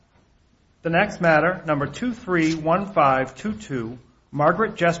The next matter, number 231522,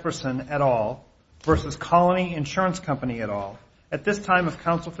 Margaret Jespersen et al. Versus Colony Insurance Company et al. At this time, if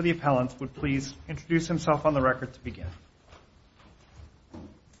counsel for the appellants would please introduce himself on the record to begin.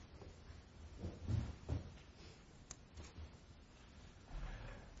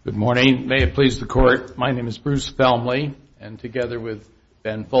 Good morning. May it please the Court, my name is Bruce Felmley, and together with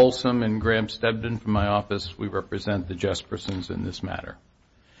Ben Folsom and Graham Stebden from my office, we represent the Jespersens in this matter.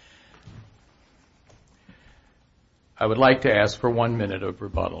 I would like to ask for 1 minute of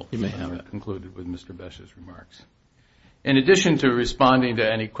rebuttal. You may have it. Concluded with Mr. Besch's remarks. In addition to responding to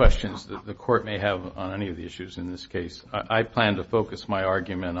any questions that the Court may have on any of the issues in this case, I plan to focus my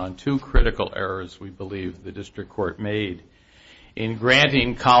argument on two critical errors we believe the District Court made in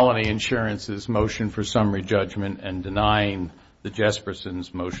granting Colony Insurance's motion for summary judgment and denying the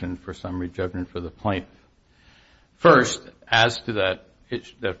Jespersens' motion for summary judgment for the plaintiff. First, as to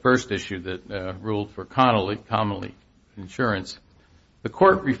that first issue that ruled for Colony Insurance, the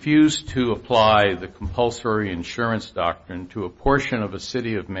Court refused to apply the compulsory insurance doctrine to a portion of a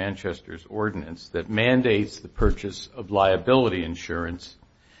City of Manchester's ordinance that mandates the purchase of liability insurance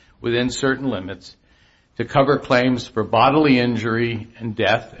within certain limits to cover claims for bodily injury and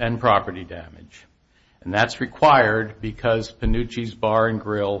death and property damage. And that's required because Panucci's Bar and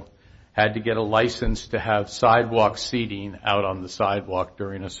Grill had to get a license to have sidewalk seating out on the sidewalk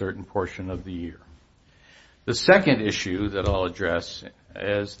during a certain portion of the year. The second issue that I'll address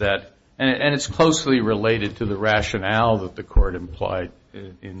is that, and it's closely related to the rationale that the Court implied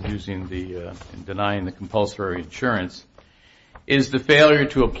in denying the compulsory insurance, is the failure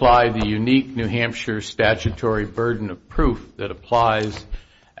to apply the unique New Hampshire statutory burden of proof that applies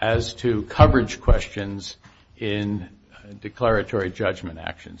as to coverage questions in declaratory judgment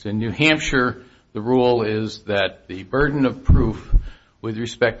actions. In New Hampshire, the rule is that the burden of proof with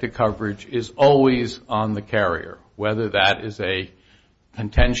respect to coverage is always on the carrier, whether that is a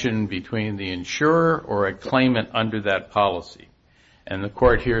contention between the insurer or a claimant under that policy. And the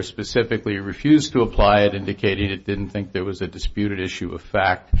Court here specifically refused to apply it, indicating it didn't think there was a disputed issue of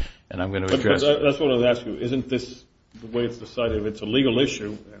fact, and I'm going to address it. That's what I was asking you. Isn't this the way it's decided? If it's a legal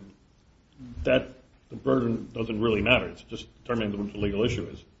issue, that the burden doesn't really matter. It's just determining what the legal issue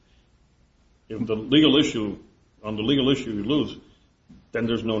is. If the legal issue, on the legal issue you lose, then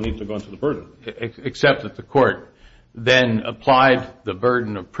there's no need to go into the burden. Except that the Court then applied the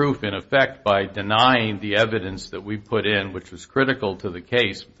burden of proof in effect by denying the evidence that we put in, which was critical to the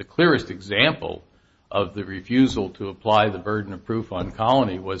case. The clearest example of the refusal to apply the burden of proof on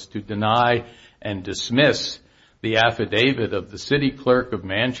Colony was to deny and dismiss the affidavit of the city clerk of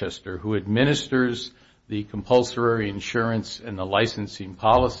Manchester, who administers the compulsory insurance and the licensing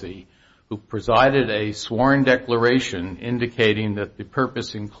policy, who presided a sworn declaration indicating that the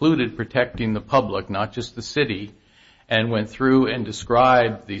purpose included protecting the public, not just the city, and went through and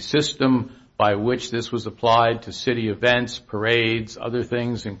described the system by which this was applied to city events, parades, other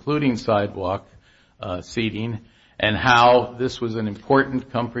things, including sidewalk seating, and how this was an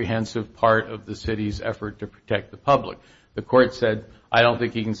important, comprehensive part of the city's effort to protect the public. The Court said, I don't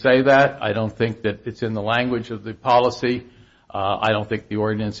think he can say that. I don't think that it's in the language of the policy. I don't think the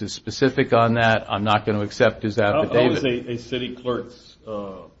ordinance is specific on that. I'm not going to accept his affidavit. How is a city clerk's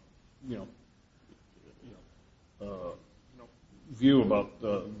view about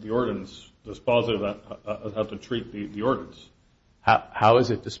the ordinance dispositive of how to treat the ordinance? How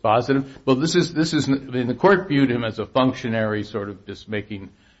is it dispositive? Well, this is. I mean, the Court viewed him as a functionary, sort of just making,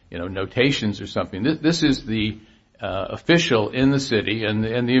 notations or something. This is the official in the city, and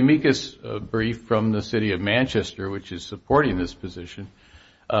the amicus brief from the city of Manchester, which is supporting this position,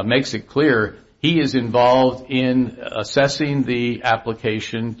 makes it clear he is involved in assessing the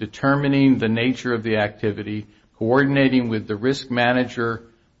application, determining the nature of the activity, coordinating with the risk manager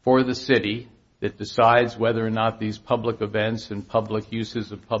for the city that decides whether or not these public events and public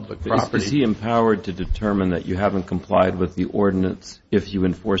uses of public property. Is he empowered to determine that you haven't complied with the ordinance if you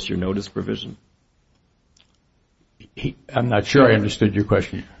enforce your notice provision? I'm not sure I understood your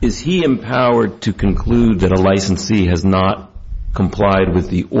question. Is he empowered to conclude that a licensee has not complied with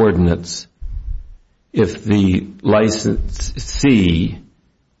the ordinance if the licensee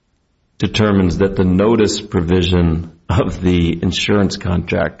determines that the notice provision of the insurance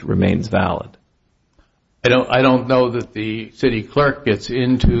contract remains valid? I don't know that the city clerk gets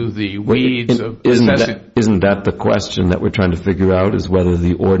into the weeds of assessing. Isn't that the question that we're trying to figure out, is whether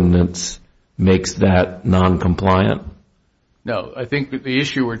the ordinance makes that non-compliant? No, I think that the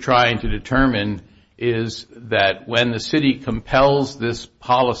issue we're trying to determine is that when the city compels this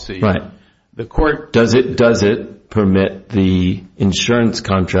policy, right, The court... Does it permit the insurance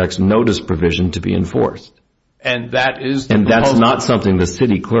contract's notice provision to be enforced? And that is... And that's not something the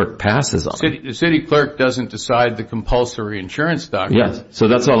city clerk passes on. The city clerk doesn't decide the compulsory insurance doctrine. Yes, so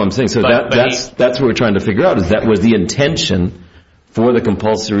that's all I'm saying. So that's what we're trying to figure out, is that was the intention for the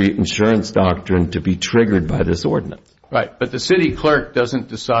compulsory insurance doctrine to be triggered by this ordinance. Right, but the city clerk doesn't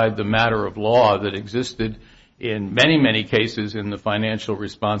decide the matter of law that existed in many, many cases in the financial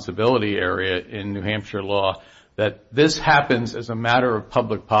responsibility area in New Hampshire law, that this happens as a matter of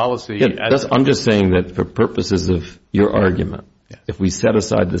public policy. Yeah, I'm just saying that for purposes of your argument, if we set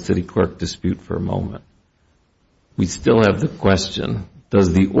aside the city clerk dispute for a moment, we still have the question,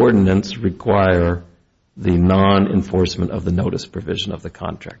 does the ordinance require the non-enforcement of the notice provision of the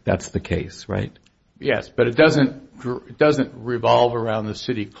contract? That's the case, right? Yes, but it doesn't revolve around the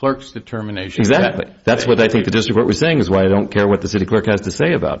city clerk's determination. Exactly. That's what I think the district court was saying, is why I don't care what the city clerk has to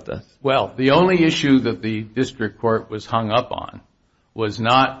say about this. Well, the only issue that the district court was hung up on was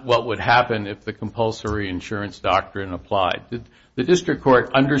not what would happen if the compulsory insurance doctrine applied. The district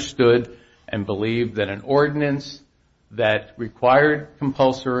court understood and believed that an ordinance that required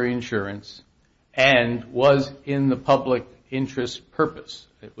compulsory insurance and was in the public interest purpose,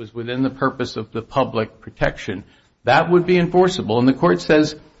 it was within the purpose of the public protection, that would be enforceable. And the court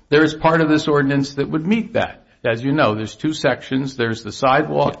says there is part of this ordinance that would meet that. As you know, there's two sections. There's the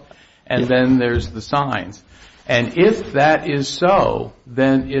sidewalk and then there's the signs. And if that is so,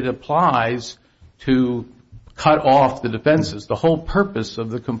 then it applies to cut off the defenses. The whole purpose of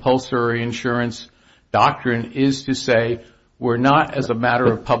the compulsory insurance doctrine is to say we're not, as a matter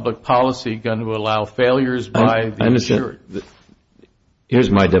of public policy, going to allow failures by the insured. Here's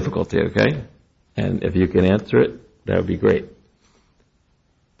my difficulty, okay? And if you can answer it, that would be great.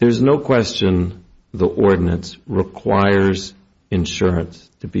 There's no question the ordinance requires insurance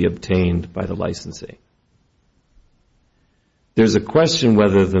to be obtained by the licensee. There's a question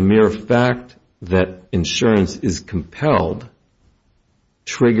whether the mere fact that insurance is compelled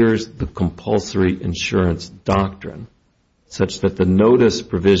triggers the compulsory insurance doctrine, such that the notice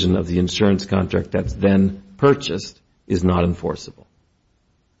provision of the insurance contract that's then purchased is not enforceable.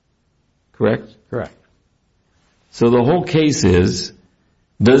 Correct? Correct. So the whole case is,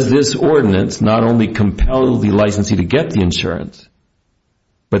 does this ordinance not only compel the licensee to get the insurance,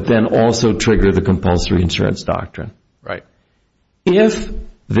 but then also trigger the compulsory insurance doctrine? Right. If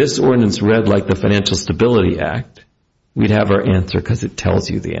this ordinance read like the Financial Stability Act, we'd have our answer because it tells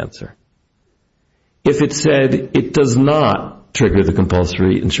you the answer. If it said it does not trigger the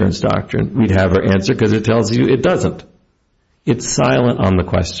compulsory insurance doctrine, we'd have our answer because it tells you it doesn't. It's silent on the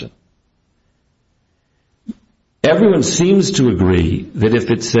question. Everyone seems to agree that if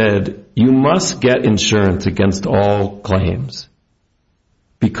it said you must get insurance against all claims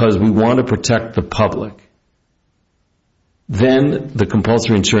because we want to protect the public, then the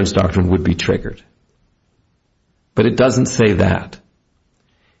compulsory insurance doctrine would be triggered. But it doesn't say that.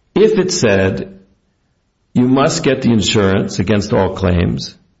 If it said you must get the insurance against all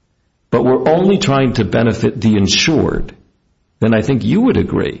claims, but we're only trying to benefit the insured, then I think you would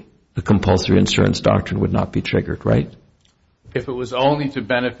agree the compulsory insurance doctrine would not be triggered, right? If it was only to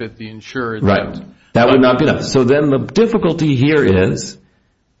benefit the insured. Right. That would not be enough. So then the difficulty here is,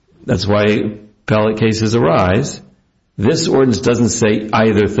 that's why appellate cases arise, this ordinance doesn't say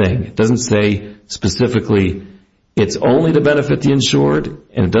either thing. It doesn't say specifically it's only to benefit the insured,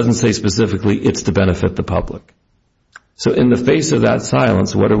 and it doesn't say specifically it's to benefit the public. So in the face of that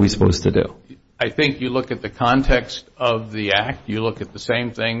silence, what are we supposed to do? I think you look at the context of the act, you look at the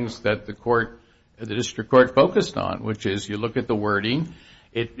same things that the district court focused on, which is you look at the wording.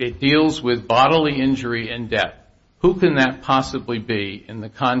 It deals with bodily injury and death. Who can that possibly be in the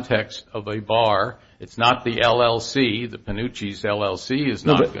context of a bar? It's not the LLC, the Panucci's LLC is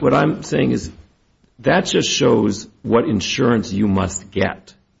not. No, but what I'm saying is that just shows what insurance you must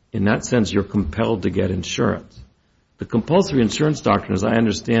get. In that sense, you're compelled to get insurance. The compulsory insurance doctrine, as I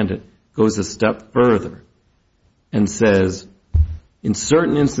understand it, goes a step further and says, in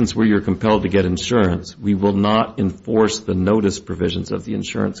certain instances where you're compelled to get insurance, we will not enforce the notice provisions of the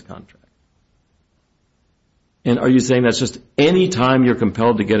insurance contract. And are you saying that's just any time you're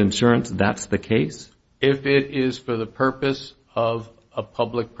compelled to get insurance, that's the case? If it is for the purpose of a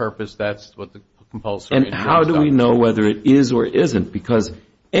public purpose, that's what the compulsory insurance And how do we know whether it is or isn't? Because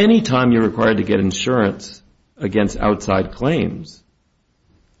any time you're required to get insurance against outside claims,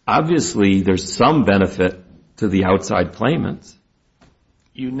 obviously there's some benefit to the outside claimants.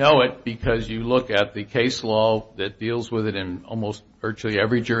 You know it because you look at the case law that deals with it in almost virtually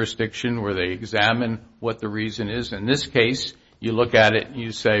every jurisdiction where they examine what the reason is. In this case, you look at it and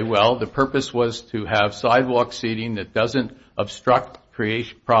you say, well, the purpose was to have sidewalk seating that doesn't obstruct,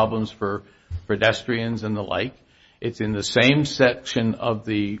 create problems for pedestrians and the like. It's in the same section of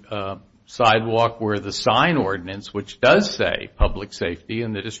the sidewalk where the sign ordinance, which does say public safety,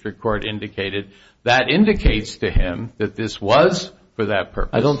 and the district court indicated, that indicates to him that this was for that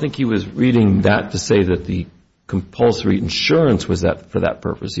purpose. I don't think he was reading that to say that the compulsory insurance was for that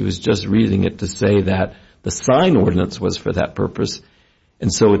purpose. He was just reading it to say that the sign ordinance was for that purpose.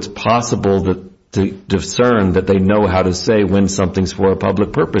 And so it's possible to discern that they know how to say when something's for a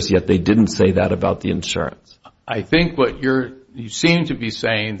public purpose, yet they didn't say that about the insurance. I think what you seem to be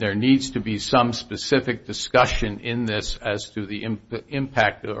saying, there needs to be some specific discussion in this as to the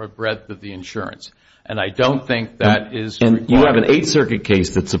impact or breadth of the insurance. And I don't think that is required. And you have an Eighth Circuit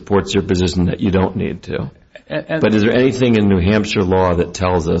case that supports your position that you don't need to. But is there anything in New Hampshire law that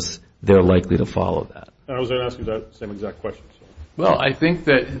tells us they're likely to follow that? I was going to ask you that same exact question. So. Well, I think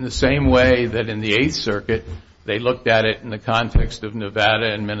that in the same way that in the Eighth Circuit, they looked at it in the context of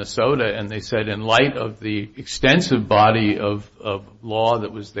Nevada and Minnesota, and they said in light of the extensive body of law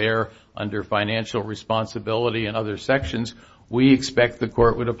that was there under financial responsibility and other sections, we expect the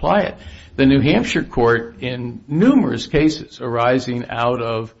court would apply it. The New Hampshire court, in numerous cases arising out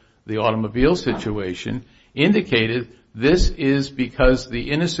of the automobile situation, indicated this is because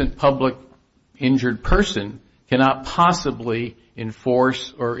the innocent public injured person cannot possibly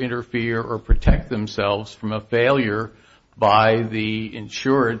enforce or interfere or protect themselves from a failure by the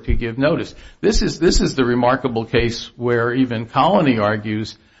insured to give notice. This is the remarkable case where even Colony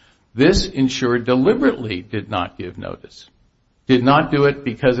argues this insured deliberately did not give notice. Did not do it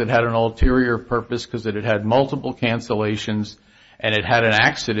because it had an ulterior purpose, because it had multiple cancellations, and it had an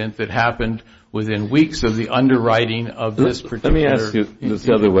accident that happened within weeks of the underwriting of this particular. Let me ask you this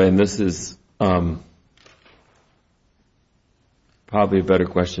the other way, and this is probably a better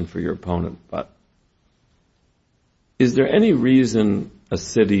question for your opponent, but is there any reason a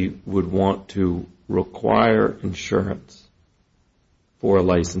city would want to require insurance for a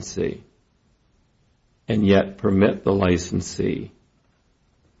licensee and yet permit the licensee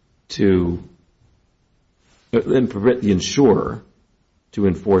and permit the insurer to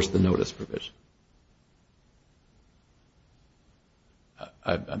enforce the notice provision?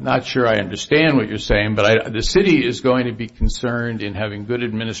 I'm not sure I understand what you're saying, but the city is going to be concerned in having good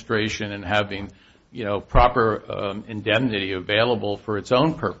administration and having, proper indemnity available for its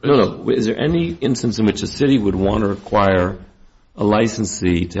own purpose. No. Is there any instance in which a city would want to require a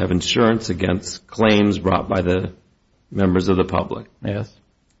licensee to have insurance against claims brought by the members of the public? Yes.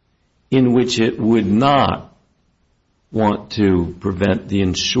 In which it would not want to prevent the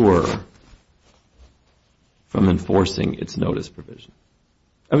insurer from enforcing its notice provision?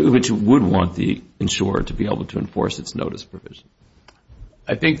 Which would want the insurer to be able to enforce its notice provision?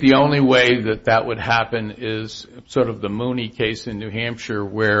 I think the only way that would happen is sort of the Mooney case in New Hampshire,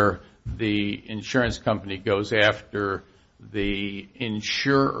 where the insurance company goes after the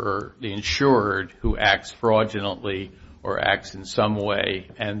insured who acts fraudulently or acts in some way,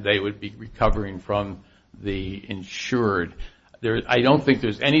 and they would be recovering from the insured. I don't think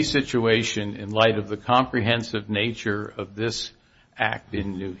there's any situation in light of the comprehensive nature of this act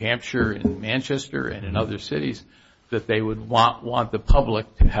in New Hampshire, in Manchester, and in other cities, that they would want the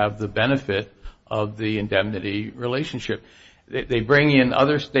public to have the benefit of the indemnity relationship. They bring in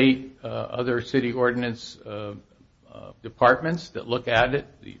other city ordinance departments that look at it,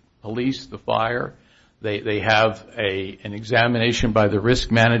 the police, the fire. They have an examination by the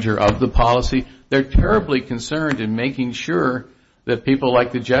risk manager of the policy. They're terribly concerned in making sure that people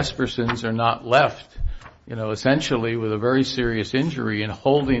like the Jespersens are not left, essentially with a very serious injury and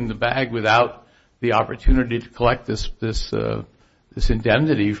holding the bag without the opportunity to collect this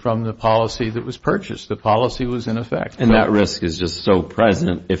indemnity from the policy that was purchased. The policy was in effect. And that risk is just so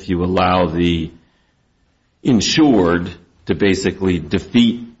present if you allow the insured to basically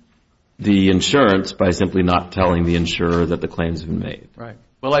defeat the insurance by simply not telling the insurer that the claim's been made. Right.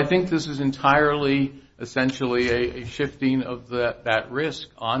 Well, I think this is entirely, essentially, a shifting of that risk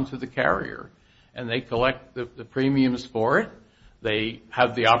onto the carrier. And they collect the premiums for it. They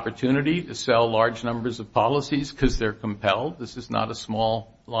have the opportunity to sell large numbers of policies because they're compelled. This is not a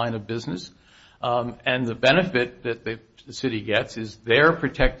small line of business. And the benefit that the city gets is they're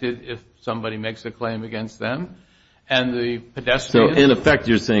protected if somebody makes a claim against them. And the pedestrians... So, in effect,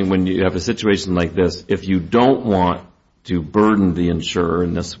 you're saying when you have a situation like this, if you don't want to burden the insurer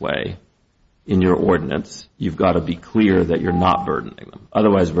in this way in your ordinance, you've got to be clear that you're not burdening them.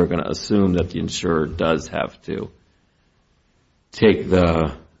 Otherwise, we're going to assume that the insurer does have to take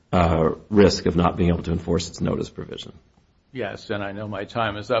the risk of not being able to enforce its notice provision. Yes, and I know my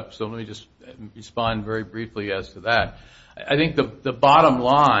time is up, so let me just respond very briefly as to that. I think the bottom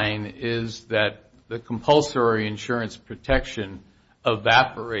line is that the compulsory insurance protection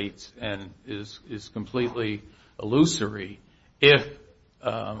evaporates and is completely illusory if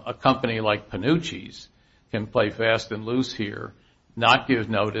a company like Panucci's can play fast and loose here, not give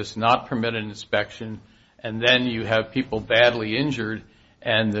notice, not permit an inspection, and then you have people badly injured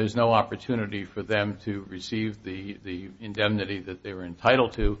and there's no opportunity for them to receive the indemnity that they were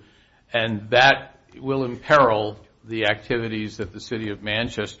entitled to, and that will imperil the activities that the City of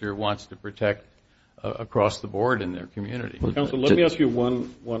Manchester wants to protect across the board in their community. Counsel, let me ask you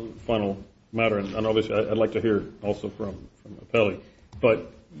one final matter, and obviously I'd like to hear also from Appelli,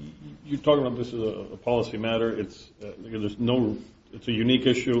 but you're talking about this as a policy matter. It's a unique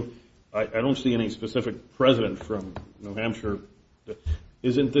issue. I don't see any specific precedent from New Hampshire.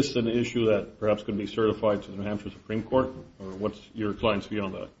 Isn't this an issue that perhaps could be certified to the New Hampshire Supreme Court, or what's your client's view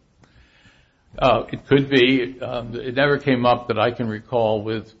on that? It could be. It never came up that I can recall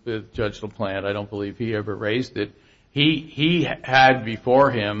with Judge LaPlante. I don't believe he ever raised it. He had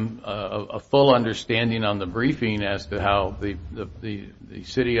before him a full understanding on the briefing as to how the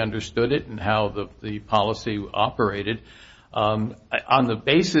city understood it and how the policy operated. On the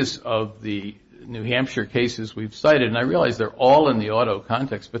basis of the New Hampshire cases we've cited, and I realize they're all in the auto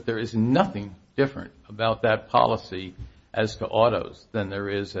context, but there is nothing different about that policy as to autos than there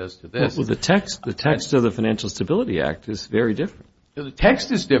is as to this. Well, the text of the Financial Stability Act is very different. The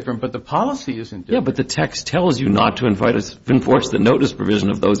text is different, but the policy isn't different. Yeah, but the text tells you not to enforce the notice provision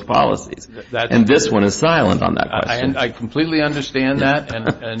of those policies. And this one is silent on that question. I completely understand that,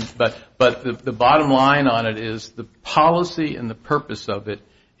 but the bottom line on it is the policy and the purpose of it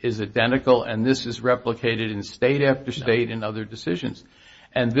is identical, and this is replicated in state after state in other decisions.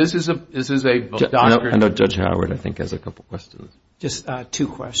 And this is a doctrine. I know Judge Howard, I think, has a couple questions. Just two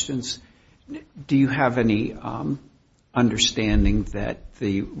questions. Do you have any understanding that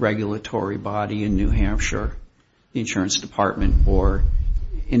the regulatory body in New Hampshire, the insurance department, or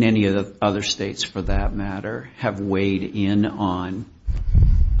in any of the other states for that matter, have weighed in on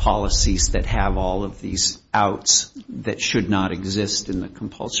policies that have all of these outs that should not exist in the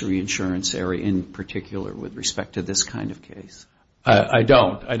compulsory insurance area, in particular with respect to this kind of case? I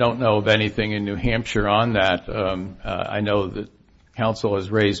don't know of anything in New Hampshire on that. I know that counsel has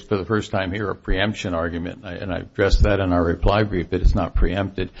raised for the first time here a preemption argument, and I addressed that in our reply brief that it's not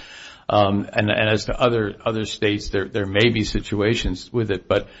preempted. And as to other states, there may be situations with it,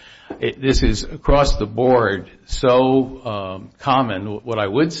 but this is across the board so common. What I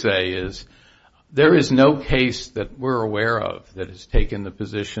would say is there is no case that we're aware of that has taken the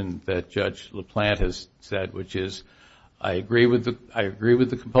position that Judge LaPlante has said, which is I agree with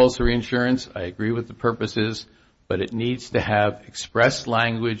the compulsory insurance, I agree with the purposes, but it needs to have express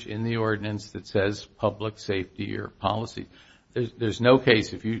language in the ordinance that says public safety or policy. There's no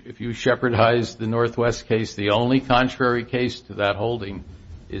case. If you shepherdize the Northwest case, the only contrary case to that holding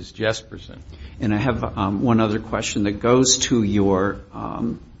is Jespersen. And I have one other question that goes to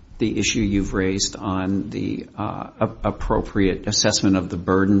the issue you've raised on the appropriate assessment of the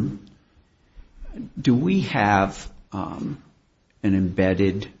burden. Do we have an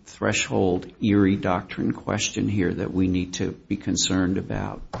embedded threshold Erie doctrine question here that we need to be concerned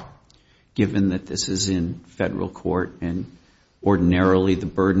about, given that this is in federal court and ordinarily the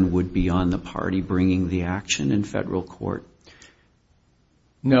burden would be on the party bringing the action in federal court?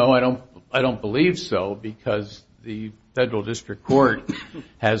 No, I don't believe so, because the federal district court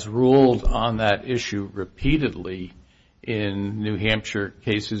has ruled on that issue repeatedly in New Hampshire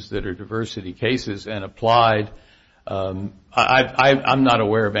cases that are diversity cases and applied. I'm not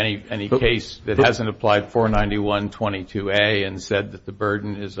aware of any case that hasn't applied 491.22a and said that the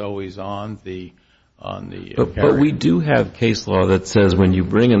burden is always on the But we do have case law that says when you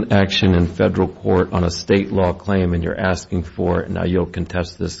bring an action in federal court on a state law claim and you're asking for, now you'll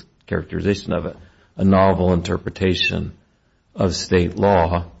contest this characterization of it, a novel interpretation of state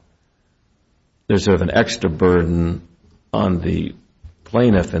law, there's sort of an extra burden on the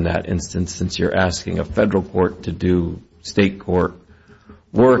plaintiff in that instance, since you're asking a federal court to do state court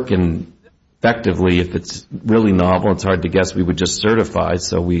work, and effectively if it's really novel, it's hard to guess, we would just certify.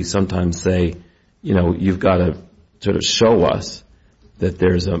 So we sometimes say, you know, you've got to sort of show us that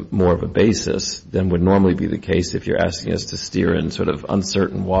there's more of a basis than would normally be the case if you're asking us to steer in sort of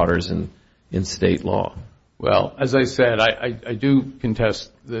uncertain waters in state law. Well, as I said, I do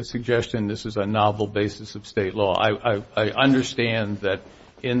contest the suggestion this is a novel basis of state law. I understand that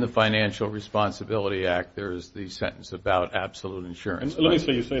in the Financial Responsibility Act there is the sentence about absolute insurance. And let me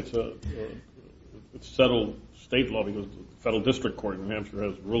say, you say it's settled state law because the federal district court in New Hampshire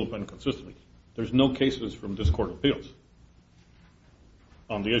has ruled upon consistently. There's no cases from this Court of Appeals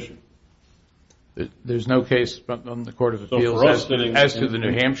on the issue. There's no case from the Court of So Appeals for us as to the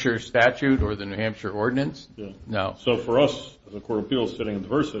New Hampshire statute or the New Hampshire ordinance? Yeah. No. So for us, as a Court of Appeals sitting in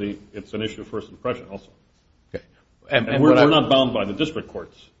diversity, it's an issue of first impression also. Okay. And we're not bound by the district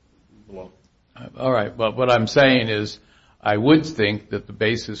courts below. All right. Well, what I'm saying is I would think that the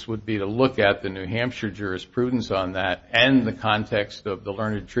basis would be to look at the New Hampshire jurisprudence on that and the context of the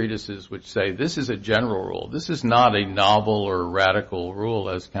learned treatises which say this is a general rule. This is not a novel or radical rule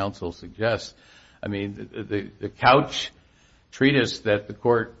as counsel suggests. I mean, the Couch treatise that the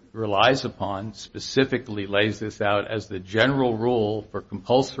court relies upon specifically lays this out as the general rule for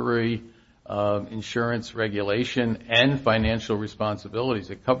compulsory insurance regulation and financial responsibilities.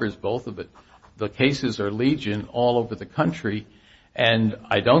 It covers both of it. The cases are legion all over the country, and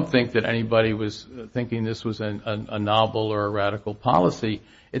I don't think that anybody was thinking this was a novel or a radical policy.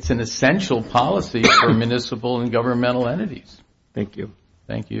 It's an essential policy for municipal and governmental entities. Thank you.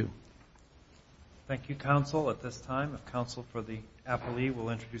 Thank you. Thank you, counsel. At this time, if counsel for the appellee will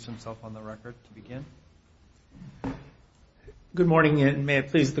introduce himself on the record to begin. Good morning, and may it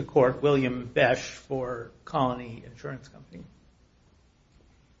please the Court. William Besch for Colony Insurance Company.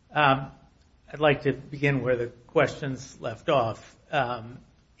 I'd like to begin where the questions left off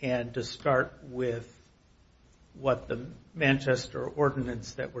and to start with what the Manchester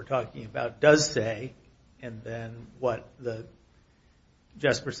Ordinance that we're talking about does say, and then what the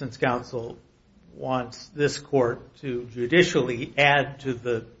Jespersen's counsel wants this court to judicially add to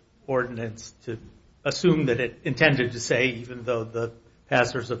the ordinance to assume that it intended to say, even though the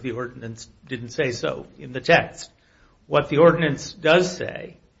passers of the ordinance didn't say so in the text. What the ordinance does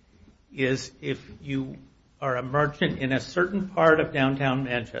say is if you are a merchant in a certain part of downtown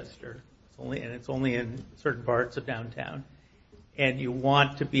Manchester, it's only in certain parts of downtown, and you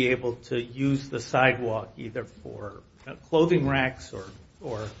want to be able to use the sidewalk either for clothing racks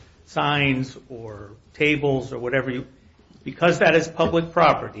or signs or tables or whatever, because that is public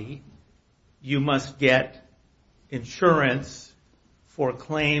property, you must get insurance for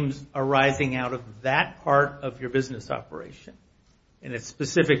claims arising out of that part of your business operation. And it's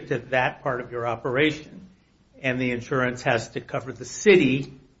specific to that part of your operation. And the insurance has to cover the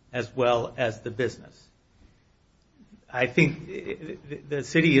city as well as the business. I think the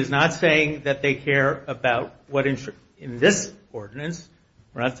city is not saying that they care about what in this ordinance.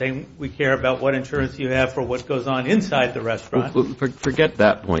 We're not saying we care about what insurance you have for what goes on inside the restaurant. Well, forget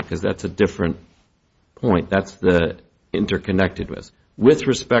that point, because that's a different point. That's the interconnectedness. With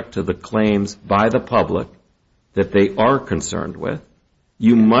respect to the claims by the public that they are concerned with,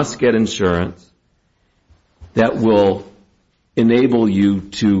 you must get insurance that will enable you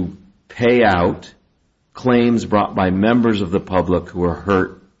to pay out claims brought by members of the public who are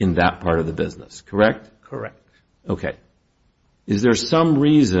hurt in that part of the business, correct? Correct. Okay. Is there some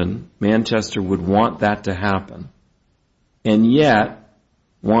reason Manchester would want that to happen and yet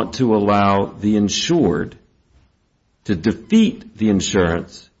want to allow the insured to defeat the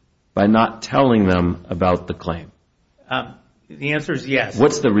insurance by not telling them about the claim? The answer is yes.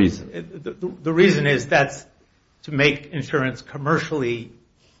 What's the reason? The reason is that's to make insurance commercially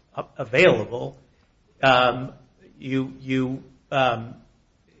available. You're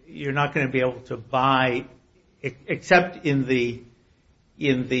not going to be able to buy, except in the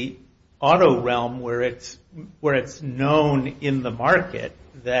auto realm where it's known in the market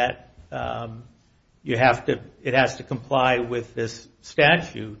that it has to comply with this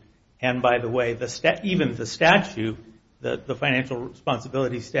statute. And by the way, even the statute, the financial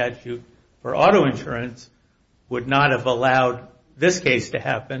responsibility statute for auto insurance would not have allowed this case to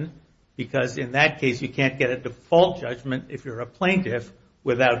happen, because in that case you can't get a default judgment if you're a plaintiff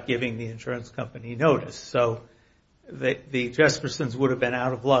without giving the insurance company notice. So the Jespersens would have been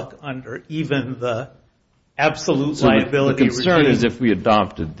out of luck under even the absolute liability regime. The concern is if we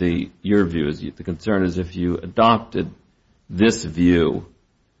adopted your view, the concern is if you adopted this view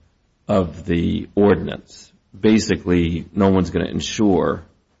of the ordinance, basically no one's going to insure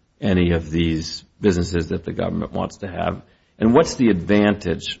any of these businesses that the government wants to have. And what's the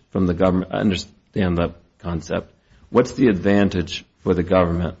advantage from the government? I understand the concept. What's the advantage for the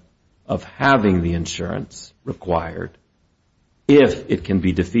government of having the insurance required if it can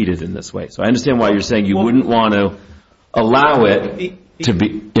be defeated in this way? So I understand why you're saying you wouldn't want to allow it to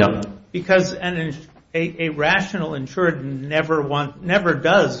be. Yeah. Because a rational insured never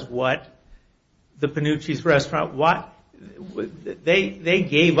does what the Panucci's restaurant. They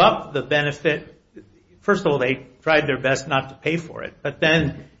gave up the benefit. First of all, they tried their best not to pay for it. But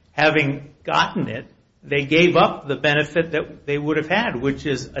then, having gotten it, they gave up the benefit that they would have had, which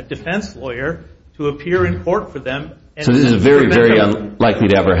is a defense lawyer to appear in court for them. So this is very, very unlikely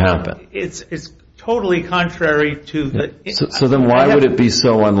to ever happen. It's totally contrary to the... So then why would it be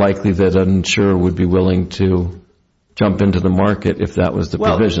so unlikely that an insurer would be willing to jump into the market if that was the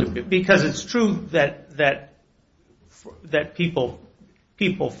provision? Well, because it's true that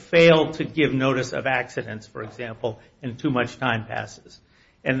people fail to give notice of accidents, for example, and too much time passes.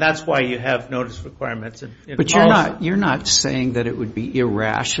 And that's why you have notice requirements. But you're not saying that it would be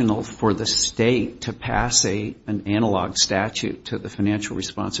irrational for the state to pass an analog statute to the Financial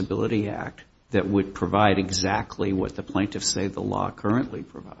Responsibility Act that would provide exactly what the plaintiffs say the law currently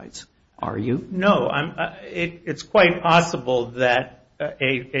provides. Are you? No. It's quite possible that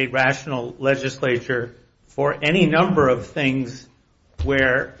a rational legislature, for any number of things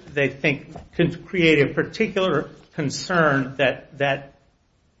where they think can create a particular concern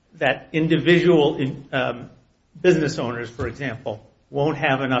that individual business owners, for example, won't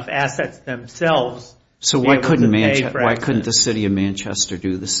have enough assets themselves. So why couldn't the city of Manchester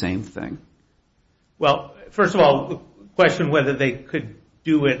do the same thing? Well, first of all, the question whether they could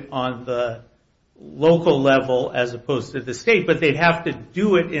do it on the local level as opposed to the state, but they'd have to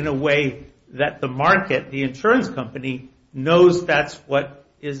do it in a way that the market, the insurance company, knows that's what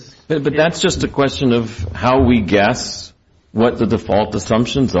is... But that's just a question of how we guess what the default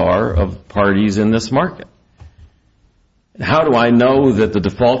assumptions are of parties in this market. How do I know that the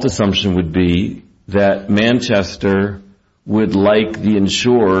default assumption would be that Manchester would like the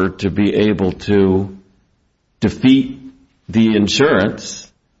insurer to be able to defeat the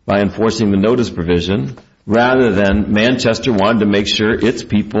insurance by enforcing the notice provision, rather than Manchester wanted to make sure its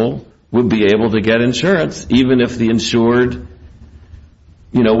people would be able to get insurance, even if the insured,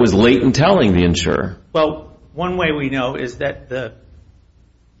 was late in telling the insurer? Well, one way we know is that the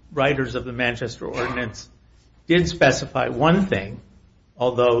writers of the Manchester Ordinance did specify one thing,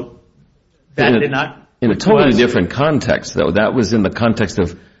 although that did not... In a totally different context, though. That was in the context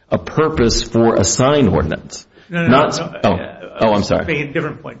of a purpose for a sign ordinance. No. I'm sorry. Making a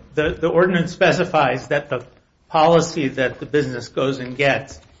different point. The ordinance specifies that the policy that the business goes and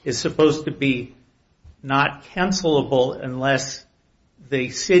gets is supposed to be not cancelable unless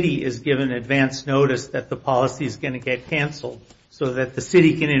the city is given advance notice that the policy is going to get canceled, so that the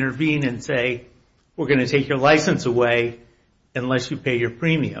city can intervene and say, we're going to take your license away unless you pay your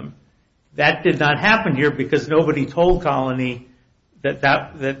premium. That did not happen here because nobody told Colony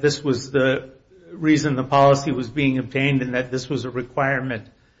that this was the reason the policy was being obtained and that this was a requirement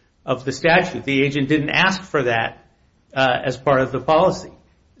of the statute. The agent didn't ask for that as part of the policy.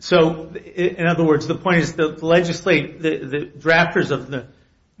 So, in other words, the point is the drafters of the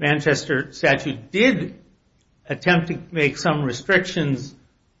Manchester statute did attempt to make some restrictions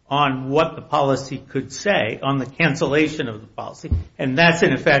on what the policy could say, on the cancellation of the policy, and that's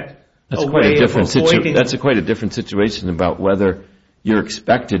in effect That's quite a different situation about whether you're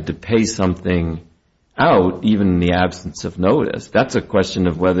expected to pay something out even in the absence of notice. That's a question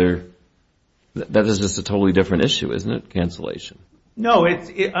of whether that is just a totally different issue, isn't it? Cancellation. No,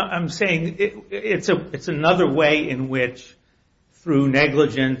 I'm saying it's another way in which, through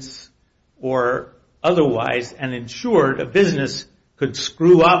negligence or otherwise, a business could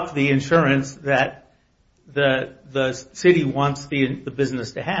screw up the insurance that the city wants the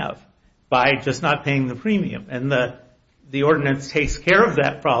business to have by just not paying the premium. And the ordinance takes care of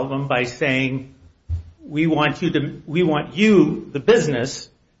that problem by saying, we want you, the business,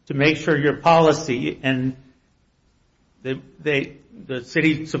 to make sure your policy, and the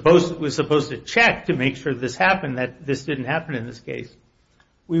city was supposed to check to make sure this happened, that this didn't happen in this case.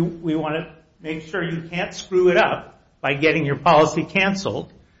 We want to make sure you can't screw it up by getting your policy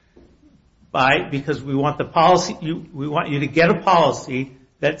canceled, because we want you to get a policy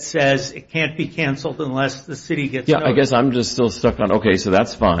that says it can't be canceled unless the city gets notice. I guess I'm just still stuck on, okay, so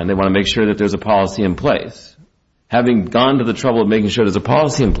that's fine. They want to make sure that there's a policy in place. Having gone to the trouble of making sure there's a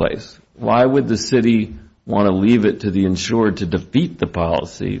policy in place, why would the city want to leave it to the insured to defeat the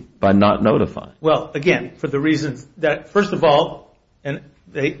policy by not notifying? Well, again, for the reasons that, first of all, and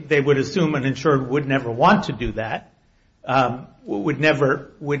they would assume an insured would never want to do that, all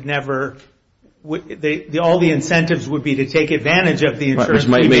the incentives would be to take advantage of the insurance. Which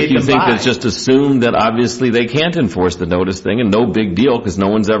might make you think it's just assumed that obviously they can't enforce the notice thing, and no big deal because no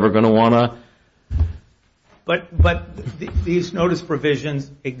one's ever going to want to. But these notice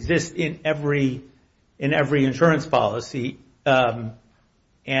provisions exist in every insurance policy, and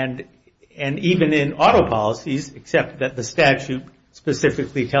even in auto policies, except that the statute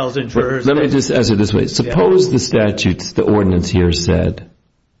specifically tells insurers. Let me just ask it this way: suppose the ordinance here said,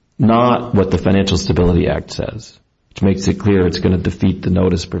 not what the Financial Stability Act says, which makes it clear it's going to defeat the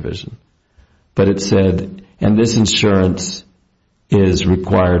notice provision. But it said, and this insurance is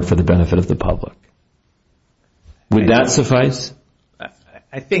required for the benefit of the public. Would that suffice?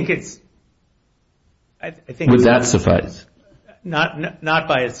 I think it's... Would that suffice? Not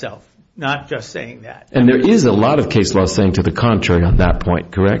by itself, not just saying that. And there is a lot of case law saying to the contrary on that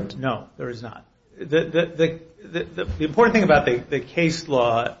point, correct? No, there is not. The important thing about the case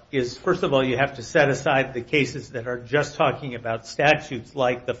law is, first of all, you have to set aside the cases that are just talking about statutes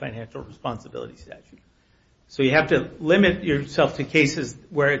like the financial responsibility statute. So you have to limit yourself to cases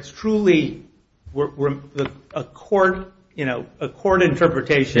where it's truly a court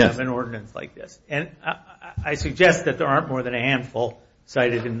interpretation of an ordinance like this. And I suggest that there aren't more than a handful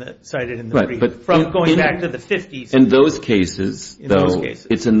cited in the brief, but from going back to the 50s. In those cases,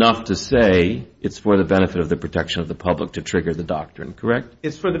 it's enough to say it's for the benefit of the protection of the public to trigger the doctrine, correct?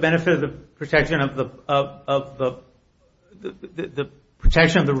 It's for the benefit of the protection of the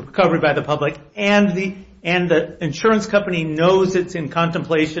protection of the recovery by the public, and the insurance company knows it's in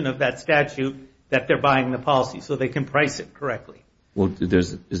contemplation of that statute that they're buying the policy, so they can price it correctly. Well,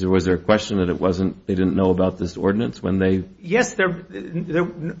 was there a question that they didn't know about this ordinance when they... Yes,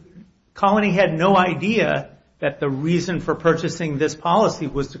 Colony had no idea that the reason for purchasing this policy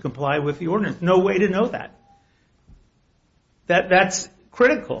was to comply with the ordinance. No way to know that. That's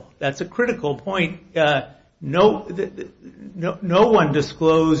critical. That's a critical point. No one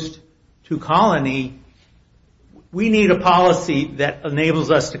disclosed to Colony, we need a policy that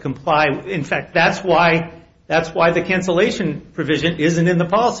enables us to comply. In fact, that's why the cancellation provision isn't in the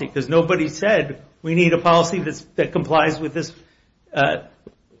policy, because nobody said we need a policy that complies with this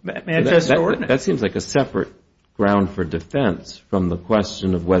Manchester ordinance. That seems like a separate ground for defense from the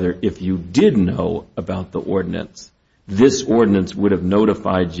question of whether, if you did know about the ordinance, this ordinance would have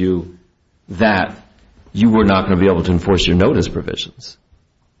notified you that you were not going to be able to enforce your notice provisions.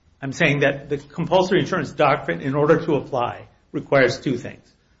 I'm saying that the compulsory insurance doctrine, in order to apply, requires two things.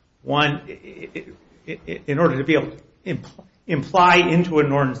 One, in order to be able to imply into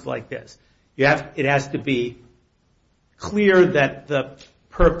an ordinance like this, it has to be clear that the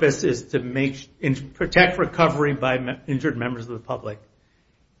purpose is to protect recovery by injured members of the public,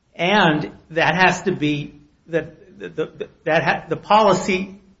 and that has to be the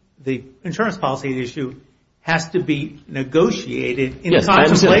policy, the insurance policy issue, has to be negotiated in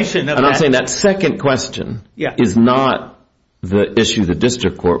contemplation of that. And I'm saying that second question is not the issue the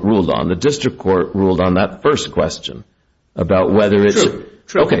district court ruled on. The district court ruled on that first question about whether it's...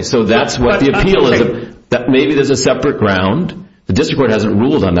 True. Okay, so that's what the appeal is. That maybe there's a separate ground. The district court hasn't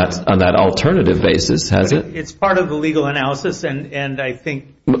ruled on that alternative basis, has it? It's part of the legal analysis, and I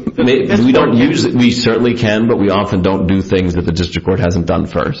think... We certainly can, but we often don't do things that the district court hasn't done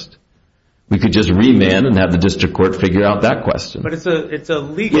first. We could just remand and have the district court figure out that question. But it's a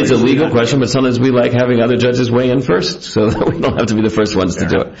legal... It's a legal question, but sometimes we like having other judges weigh in first, so that we don't have to be the first ones to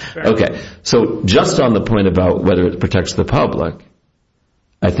do it. Okay, so just on the point about whether it protects the public,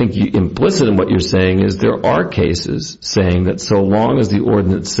 I think implicit in what you're saying is there are cases saying that so long as the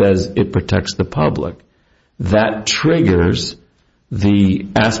ordinance says it protects the public, that triggers the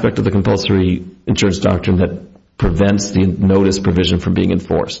aspect of the compulsory insurance doctrine that prevents the notice provision from being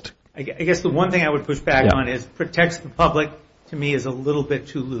enforced. I guess the one thing I would push back on is protects the public, to me, is a little bit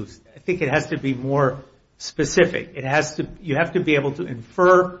too loose. I think it has to be more specific. You have to be able to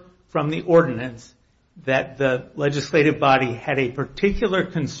infer from the ordinance that the legislative body had a particular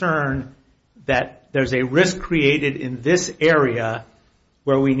concern that there's a risk created in this area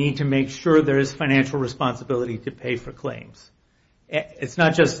where we need to make sure there is financial responsibility to pay for claims. It's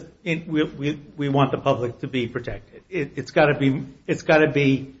not just we want the public to be protected. It's got to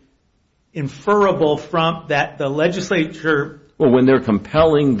be inferable from that the legislature... Well, when they're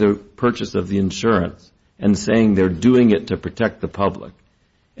compelling the purchase of the insurance and saying they're doing it to protect the public,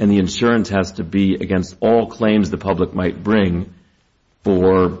 and the insurance has to be against all claims the public might bring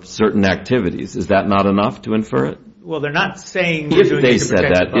for certain activities, is that not enough to infer it? Well, they're not saying... If they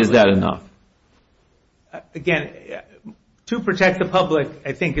said that, is that enough? Again, to protect the public,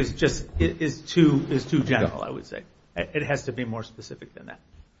 I think is too general, I would say. It has to be more specific than that.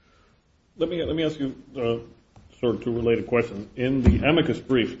 Let me ask you sort of two related questions. In the amicus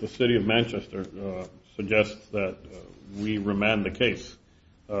brief, the city of Manchester suggests that we remand the case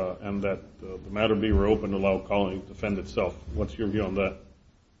and that the matter be reopened to allow Colony to defend itself. What's your view on that?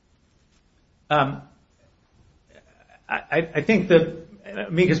 I think the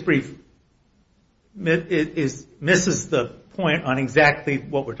amicus brief misses the point on exactly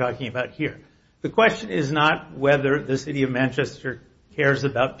what we're talking about here. The question is not whether the city of Manchester cares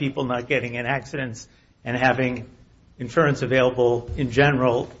about people not getting in accidents and having insurance available in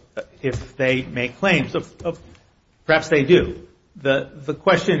general if they make claims. Perhaps they do. The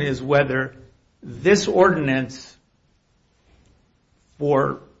question is whether this ordinance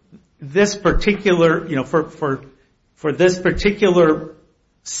for this particular, for this particular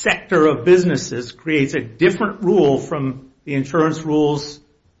sector of businesses creates a different rule from the insurance rules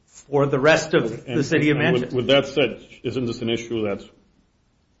for the rest of the city of Manchester. With that said, isn't this an issue that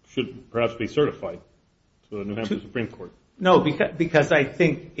should perhaps be certified to the New Hampshire Supreme Court? No, because I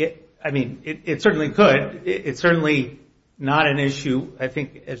think it certainly could. It's certainly not an issue, I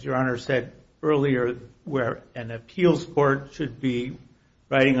think, as Your Honor said earlier, where an appeals court should be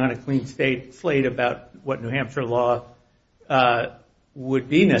writing on a clean slate about what New Hampshire law would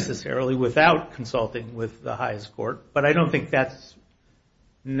be necessarily without consulting with the highest court. But I don't think that's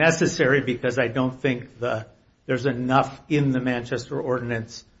necessary because I don't think there's enough in the Manchester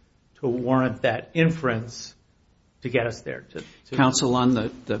ordinance to warrant that inference to get us there. Counsel, on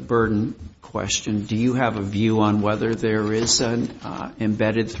the burden question, do you have a view on whether there is an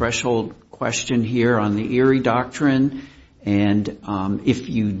embedded threshold question here on the Erie Doctrine? And if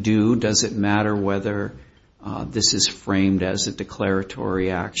you do, does it matter whether this is framed as a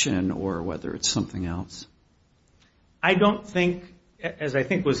declaratory action or whether it's something else? I don't think, as I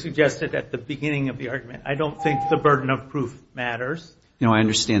think was suggested at the beginning of the argument, I don't think the burden of proof matters. No, I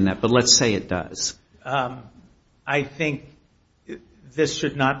understand that, but let's say it does. I think this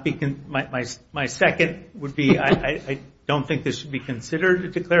should not be, my second would be, I don't think this should be considered a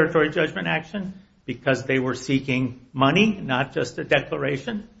declaratory judgment action because they were seeking money, not just a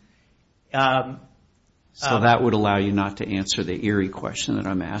declaration. So that would allow you not to answer the Erie question that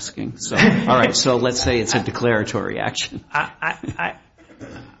I'm asking. So, all right, so let's say it's a declaratory action. I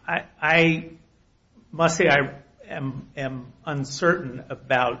must say I am uncertain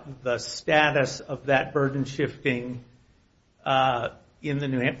about the status of that burden shifting from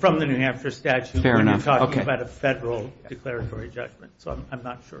the New Hampshire statute Fair when enough. you're talking Okay. about a federal declaratory judgment. So I'm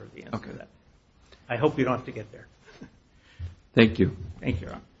not sure of the answer to that. I hope you don't have to get there. Thank you. Thank you,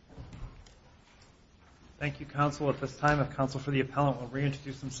 Your Honor. Thank you, counsel. At this time, if counsel for the appellant will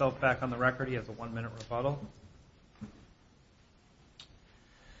reintroduce himself back on the record, he has a 1-minute rebuttal.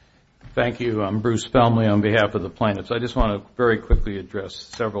 Thank you. I'm Bruce Felmley on behalf of the plaintiffs. I just want to very quickly address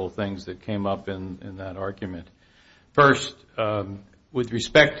several things that came up in that argument. First, with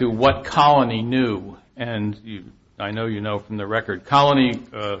respect to what Colony knew, and I know you know from the record, Colony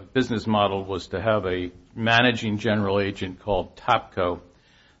business model was to have a managing general agent called TAPCO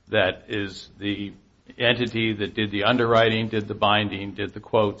that is the entity that did the underwriting, did the binding, did the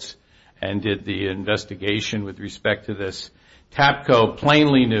quotes, and did the investigation with respect to this. TAPCO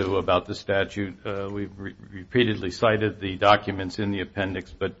plainly knew about the statute. We've repeatedly cited the documents in the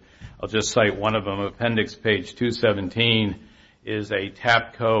appendix, but I'll just cite one of them. Appendix page 217 is a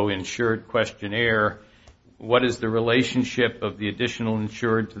TAPCO insured questionnaire. What is the relationship of the additional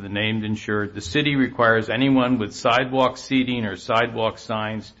insured to the named insured? The city requires anyone with sidewalk seating or sidewalk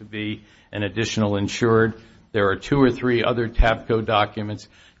signs to be an additional insured. There are 2 or 3 other TAPCO documents.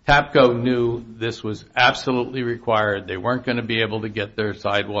 TAPCO knew this was absolutely required. They weren't going to be able to get their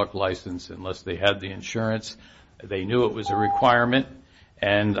sidewalk license unless they had the insurance. They knew it was a requirement,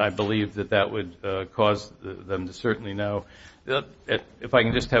 and I believe that would cause them to certainly know. If I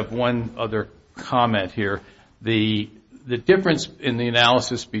can just have one other comment here. The difference in the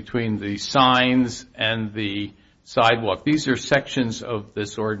analysis between the signs and the sidewalk, these are sections of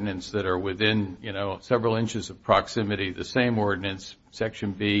this ordinance that are within, several inches of proximity, the same ordinance,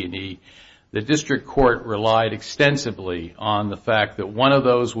 section B and E. The district court relied extensively on the fact that one of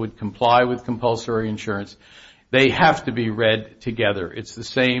those would comply with compulsory insurance. They have to be read together. It's the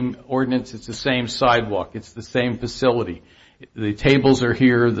same ordinance, it's the same sidewalk, it's the same facility. The tables are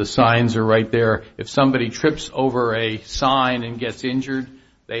here, the signs are right there. If somebody trips over a sign and gets injured,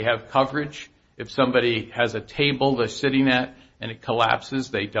 they have coverage. If somebody has a table they're sitting at and it collapses,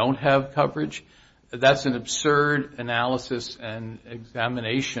 they don't have coverage. That's an absurd analysis and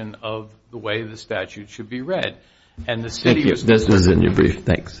examination of the way the statute should be read. And the city Thank you. This was in your brief.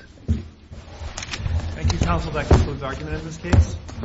 Thanks. Thank you, counsel. That concludes argument in this case.